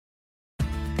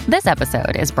This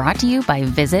episode is brought to you by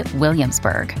Visit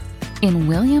Williamsburg. In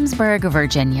Williamsburg,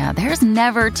 Virginia, there's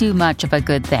never too much of a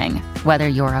good thing. Whether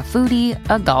you're a foodie,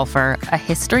 a golfer, a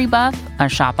history buff, a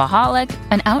shopaholic,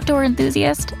 an outdoor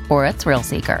enthusiast, or a thrill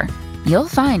seeker, you'll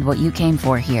find what you came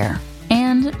for here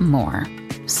and more.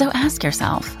 So ask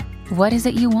yourself, what is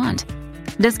it you want?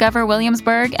 Discover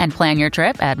Williamsburg and plan your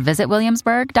trip at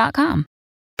visitwilliamsburg.com.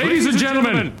 Ladies and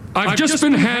gentlemen, I've just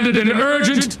been handed an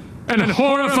urgent and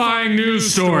horrifying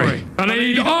news story, and I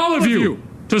need all of you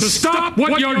to stop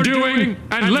what you're doing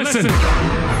and listen.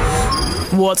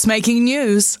 What's making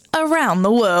news around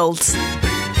the world?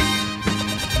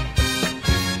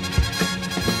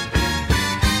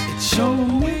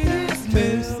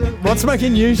 What's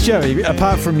making news, Joey,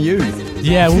 apart from you?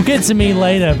 Yeah, we'll get to me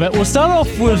later, but we'll start off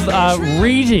with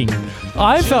reading.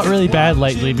 I felt really bad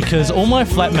lately because all my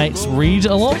flatmates read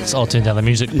a lot. I'll turn down the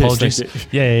music, apologies.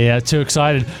 Yes, Yeah, too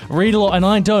excited. Read a lot and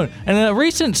I don't. And a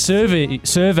recent survey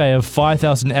of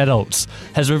 5,000 adults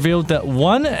has revealed that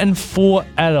 1 in 4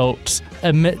 adults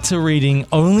admit to reading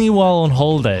only while on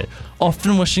holiday,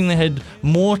 often wishing they had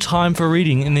more time for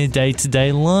reading in their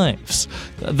day-to-day lives.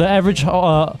 The average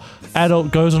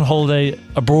adult goes on holiday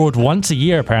abroad once a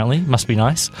year, apparently, must be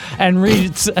nice, and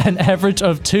reads an average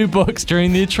of 2 books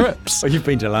during their trips. Oh, you've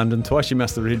been to London twice, you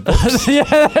must have read books.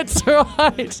 Yeah, that's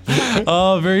right.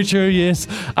 Oh, very true, yes.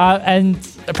 And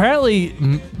apparently,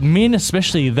 men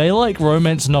especially, they like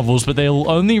romance novels, but they'll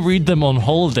only read them on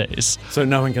holidays. So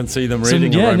no one can see them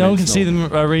reading Yeah, a romance no one can see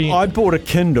novel. them reading. I bought a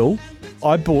Kindle,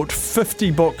 I bought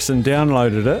 50 books and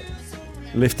downloaded it,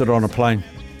 left it on a plane.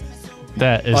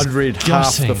 That is I'd read gutting.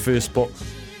 half the first book.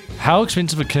 How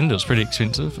expensive are Kindles? Pretty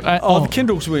expensive. The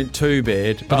Kindles weren't too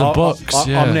bad. But the books,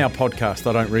 yeah. I'm now podcast.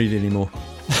 I don't read anymore.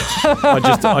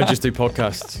 I just do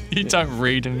podcasts. You don't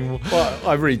read anymore. Well,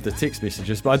 I read the text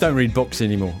messages, but I don't read books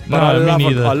anymore. No, But me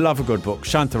neither. I love a good book.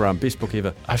 Shantaram, best book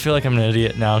ever. I feel like I'm an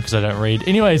idiot now because I don't read.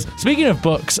 Anyways, speaking of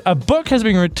books, a book has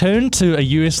been returned to a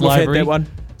US library. We've had that one.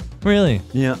 Really?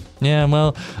 Yeah. Yeah,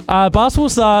 well, basketball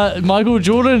star Michael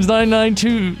Jordan's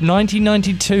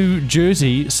 1992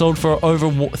 jersey sold for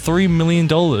over $3 million.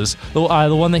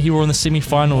 The one that he wore in the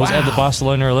semi-finals at the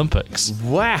Barcelona Olympics.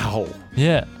 Wow.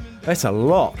 Yeah. That's a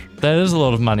lot. That is a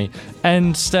lot of money.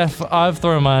 And Steph, I've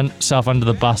thrown myself under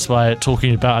the bus by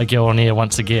talking about a girl on air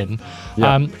once again.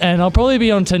 Yep. And I'll probably be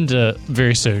on Tinder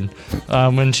very soon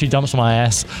when she dumps my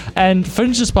ass. And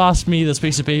Finch just passed me this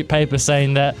piece of paper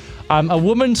saying that a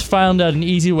woman's found out an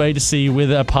easy way to see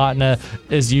whether a partner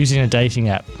is using a dating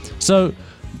app. So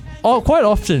quite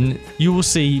often you will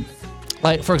see,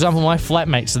 like, for example, my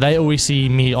flatmates, they always see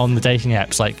me on the dating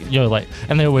apps,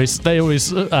 and they always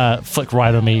flick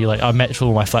right on me. Like, I match with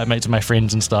all my flatmates and my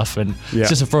friends and stuff, and it's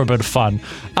just for a bit of fun.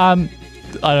 I don't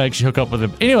actually hook up with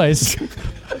them. Anyways,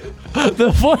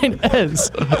 the point is,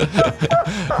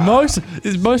 most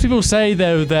people say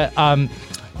though that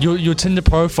your Tinder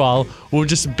profile will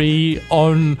just be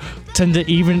on Tinder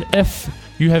even if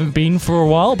you haven't been for a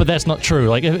while, but that's not true.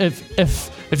 Like,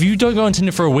 if you don't go on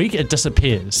Tinder for a week, it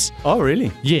disappears. Oh,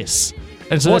 really? Yes.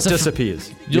 And so What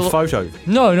disappears? Your photo?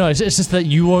 No, it's just that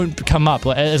you won't come up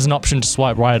as an option to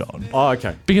swipe right on. Oh,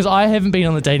 okay. Because I haven't been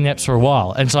on the dating apps for a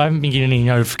while, and so I haven't been getting any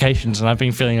notifications, and I've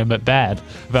been feeling a bit bad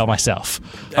about myself.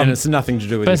 And it's nothing to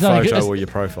do with your photo or your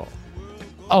profile.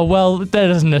 Oh well, that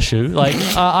is an issue. Like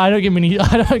I don't get many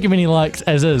likes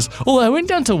as is. Although I went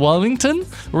down to Wellington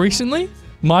recently,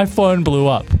 my phone blew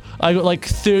up. I got like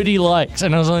 30 likes,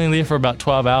 and I was only there for about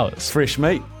 12 hours. Fresh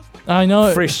meat. I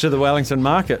know. Fresh to the Wellington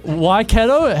market.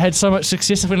 Waikato, it had so much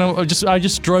success when I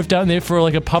just drove down there for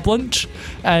like a pub lunch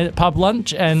and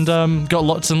got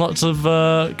lots and lots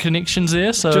of connections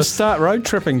there. So just start road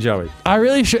tripping, Joey. I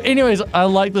really should. Anyways, I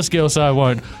like this girl, so I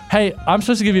won't. Hey, I'm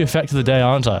supposed to give you a fact of the day,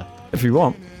 aren't I? If you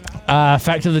want.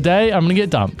 Fact of the day, I'm gonna get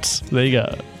dumped. There you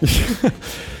go.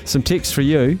 Some text for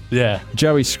you. Yeah.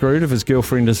 Joey's screwed if his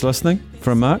girlfriend is listening,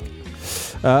 from Mark.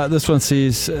 This one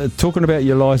says, talking about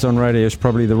your lies on radio is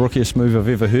probably the rookiest move I've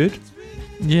ever heard.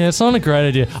 Yeah, it's not a great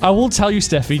idea. I will tell you,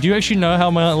 Steffi, do you actually know how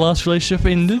my last relationship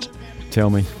ended? Tell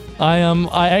me. I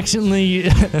accidentally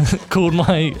called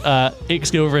my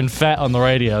ex-girlfriend fat on the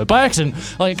radio. By accident.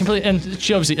 Like, completely, and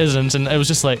she obviously isn't, and it was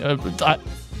just like,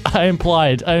 I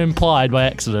implied by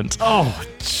accident. Oh,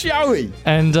 Joey!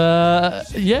 And,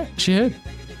 yeah, she heard.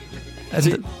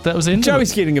 And that was the end.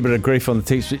 Joey's getting a bit of grief on the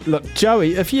text. Look,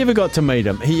 Joey, if you ever got to meet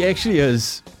him, he actually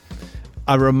is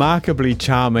a remarkably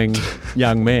charming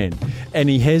young man, and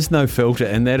he has no filter,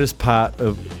 and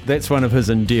that's one of his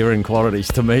endearing qualities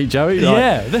to me, Joey. Like,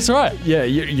 yeah, that's right. Yeah,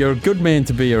 you're a good man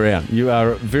to be around. You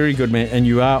are a very good man, and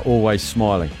you are always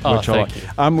smiling, which I like.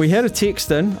 Thank you. We had a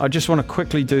text in. I just want to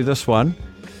quickly do this one.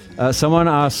 Someone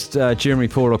asked Jeremy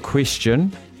Paul a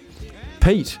question.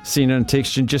 Pete sent in a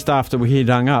text just after we had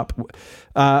hung up.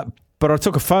 But I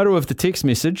took a photo of the text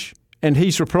message and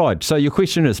he's replied. So your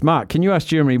question is, Mark, can you ask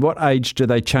Jeremy what age do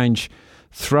they change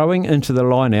throwing into the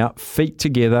line out, feet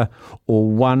together, or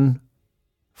 1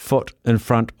 foot in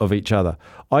front of each other?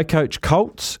 I coach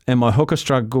Colts and my hooker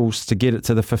struggles to get it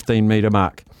to the 15-metre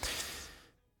mark.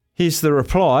 Here's the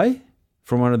reply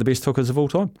from one of the best hookers of all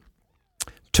time.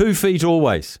 2 feet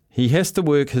always. He has to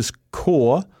work his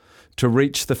core to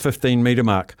reach the 15-metre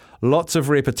mark. Lots of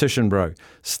repetition, bro.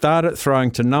 Start at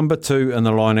throwing to number 2 in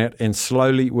the line out and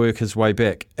slowly work his way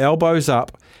back. Elbows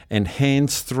up and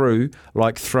hands through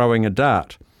like throwing a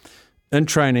dart. In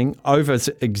training,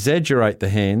 over-exaggerate the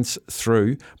hands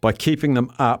through by keeping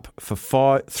them up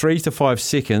for 3 to 5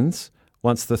 seconds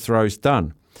once the throw's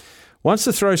done. Once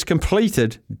the throw's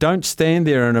completed, don't stand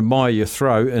there and admire your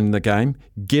throw in the game.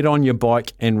 Get on your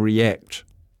bike and react.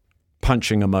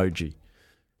 Punching emoji.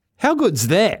 How good's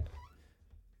that?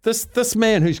 This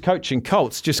man who's coaching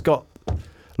Colts just got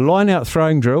line-out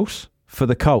throwing drills for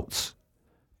the Colts.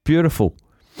 Beautiful.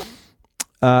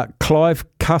 Clive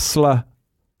Cussler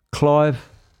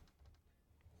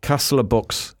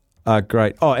books are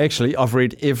great. Oh, actually, I've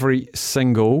read every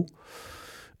single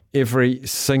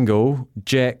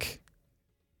Jack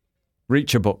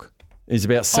Reacher book. There's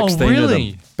about 16 of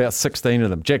them. About 16 of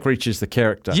them. Jack Reacher's the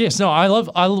character. Yes, no, I love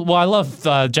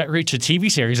Jack Reacher TV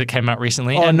series that came out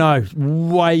recently. Oh, no,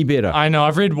 way better. I know,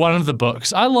 I've read one of the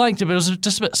books. I liked it, but it was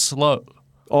just a bit slow.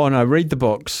 Oh, no, read the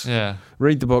books. Yeah.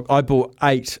 Read the book. I bought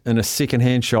 8 in a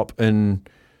second-hand shop in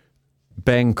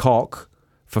Bangkok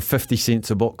for 50 cents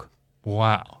a book.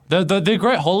 Wow. They're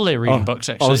great holiday reading books,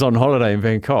 actually. I was on holiday in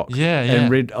Bangkok. Yeah.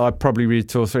 And I probably read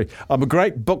 2 or 3. I'm a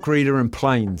great book reader in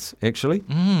planes, actually.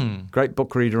 Great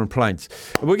book reader in planes.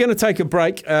 We're going to take a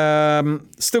break.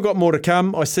 Still got more to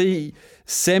come. I see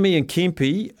Sammy and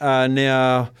Kempi are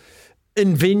now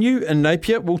in venue in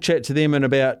Napier. We'll chat to them in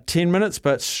about 10 minutes,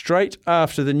 but straight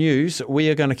after the news, we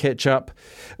are going to catch up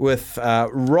with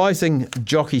rising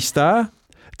jockey star,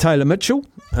 Taylor Mitchell.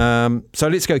 So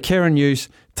let's go Karen News,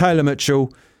 Taylor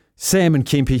Mitchell, Sam and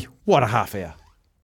Kempi. What a half hour.